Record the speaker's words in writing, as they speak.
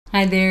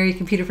Hi there, your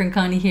computer friend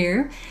Connie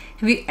here.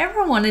 Have you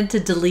ever wanted to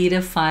delete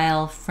a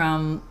file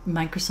from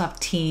Microsoft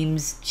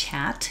Teams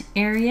chat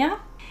area?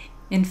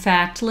 In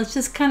fact, let's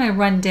just kind of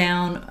run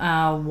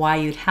down why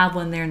you'd have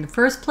one there in the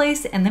first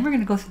place, and then we're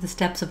going to go through the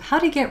steps of how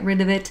to get rid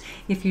of it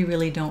if you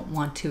really don't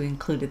want to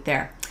include it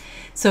there.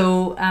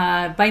 So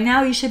by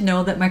now you should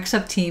know that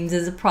Microsoft Teams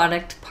is a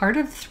product, part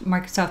of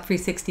Microsoft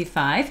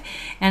 365,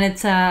 and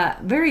it's a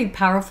very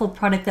powerful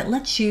product that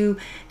lets you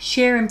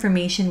share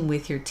information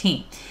with your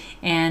team.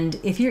 And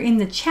if you're in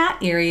the chat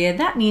area,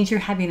 that means you're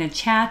having a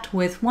chat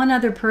with one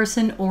other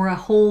person or a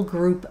whole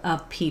group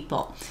of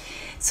people.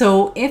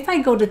 So if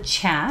I go to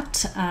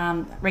chat,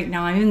 right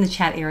now I'm in the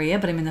chat area,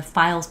 but I'm in the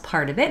files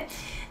part of it.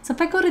 So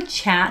if I go to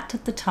chat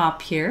at the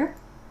top here,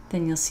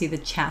 then you'll see the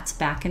chats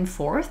back and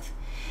forth.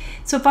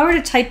 So if I were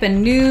to type a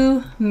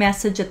new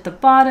message at the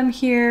bottom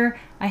here,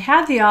 I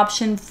have the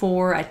option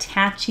for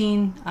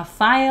attaching a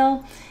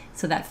file.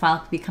 So that file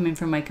could be coming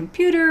from my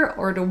computer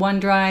or to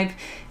OneDrive.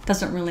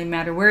 Doesn't really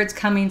matter where it's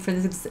coming for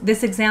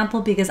this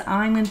example, because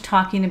I'm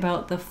talking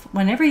about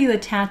whenever you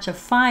attach a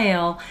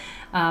file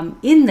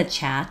in the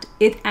chat,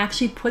 it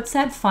actually puts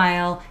that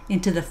file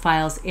into the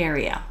files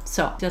area.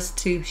 So just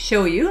to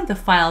show you, the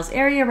files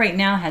area right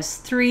now has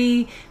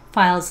 3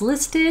 files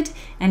listed.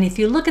 And if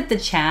you look at the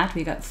chat,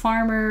 we got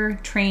farmer,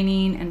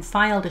 training, and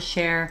file to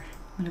share.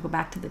 I'm gonna go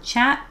back to the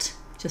chat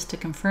just to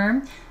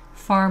confirm.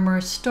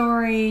 Farmer,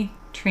 story,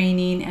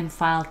 training, and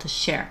file to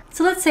share.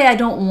 So let's say I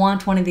don't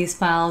want one of these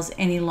files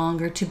any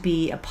longer to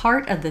be a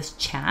part of this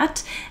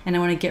chat and I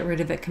want to get rid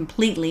of it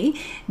completely.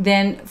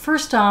 Then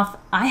first off,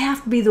 I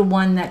have to be the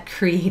one that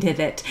created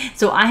it.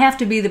 So I have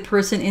to be the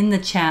person in the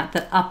chat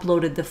that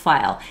uploaded the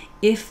file.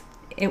 If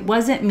it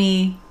wasn't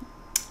me,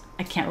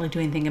 I can't really do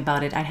anything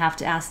about it. I'd have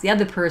to ask the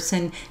other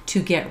person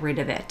to get rid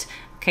of it.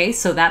 Okay,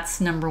 so that's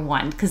number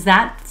 1, because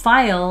that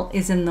file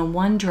is in the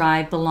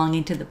OneDrive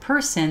belonging to the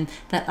person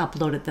that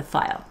uploaded the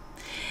file.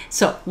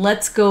 So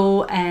let's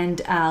go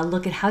and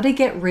look at how to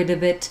get rid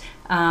of it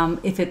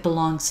if it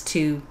belongs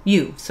to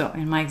you. So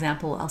in my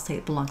example, I'll say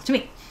it belongs to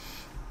me.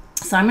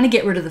 So I'm going to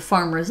get rid of the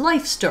farmer's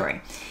life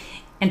story.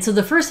 And so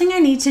the first thing I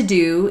need to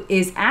do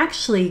is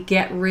actually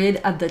get rid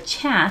of the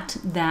chat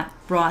that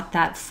brought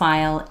that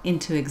file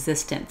into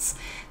existence.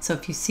 So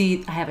if you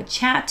see, I have a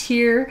chat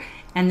here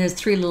and there's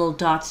 3 little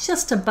dots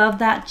just above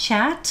that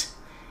chat.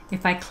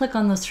 If I click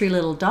on those 3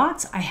 little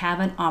dots, I have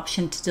an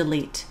option to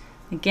delete.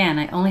 Again,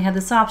 I only have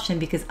this option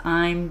because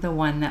I'm the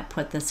one that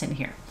put this in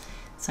here.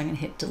 So I'm going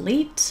to hit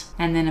delete.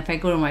 And then if I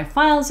go to my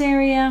files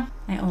area,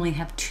 I only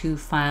have 2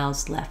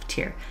 files left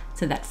here.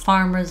 So that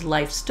farmer's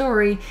life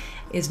story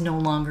is no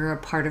longer a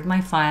part of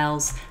my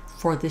files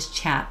for this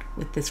chat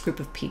with this group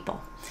of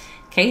people.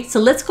 Okay, so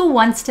let's go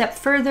one step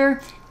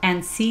further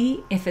and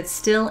see if it's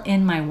still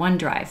in my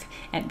OneDrive,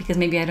 and because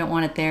maybe I don't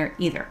want it there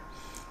either.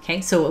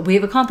 Okay, so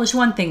we've accomplished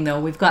one thing though.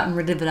 We've gotten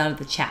rid of it out of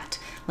the chat.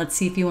 Let's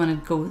see if you want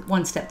to go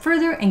one step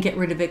further and get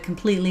rid of it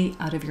completely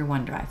out of your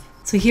OneDrive.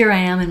 So here I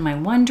am in my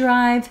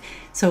OneDrive.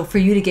 So for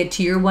you to get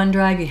to your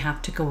OneDrive, you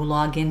have to go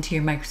log into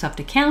your Microsoft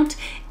account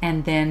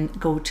and then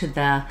go to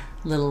the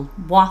little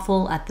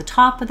waffle at the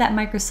top of that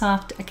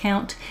Microsoft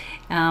account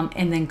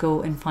and then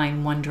go and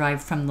find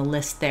OneDrive from the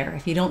list there.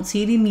 If you don't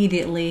see it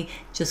immediately,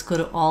 just go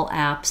to all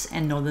apps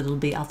and know that it'll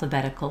be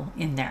alphabetical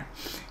in there.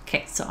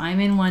 Okay, so I'm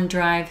in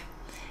OneDrive.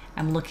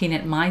 I'm looking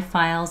at my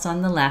files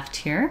on the left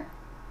here.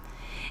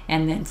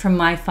 And then from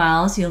my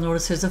files, you'll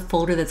notice there's a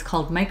folder that's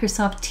called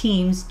Microsoft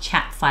Teams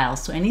chat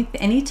files. So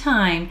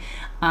anytime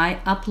I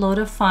upload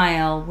a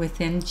file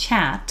within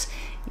chat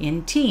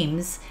in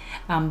Teams,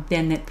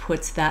 then it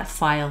puts that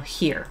file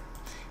here.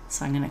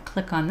 So I'm going to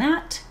click on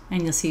that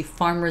and you'll see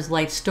farmer's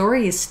life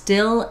story is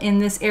still in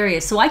this area.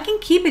 So I can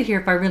keep it here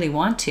if I really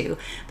want to,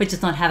 but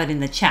just not have it in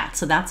the chat.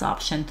 So that's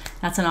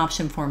an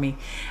option for me.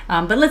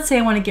 But let's say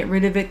I want to get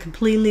rid of it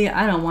completely.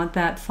 I don't want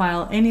that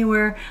file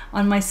anywhere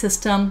on my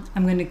system.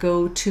 I'm going to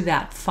go to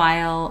that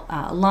file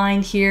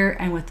line here,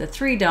 and with the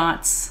 3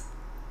 dots,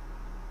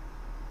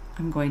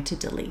 I'm going to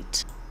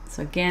delete.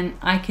 So again,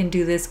 I can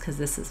do this because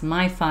this is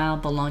my file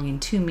belonging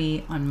to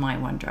me on my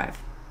OneDrive.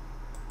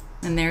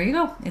 And there you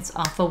go, it's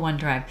off of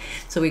OneDrive.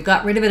 So we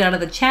got rid of it out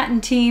of the chat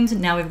in Teams,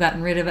 now we've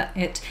gotten rid of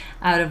it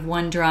out of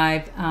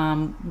OneDrive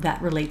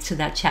that relates to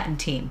that chat in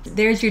Teams.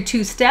 There's your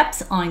 2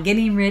 steps on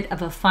getting rid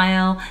of a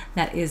file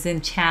that is in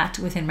chat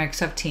within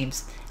Microsoft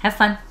Teams. Have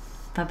fun,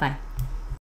 bye-bye.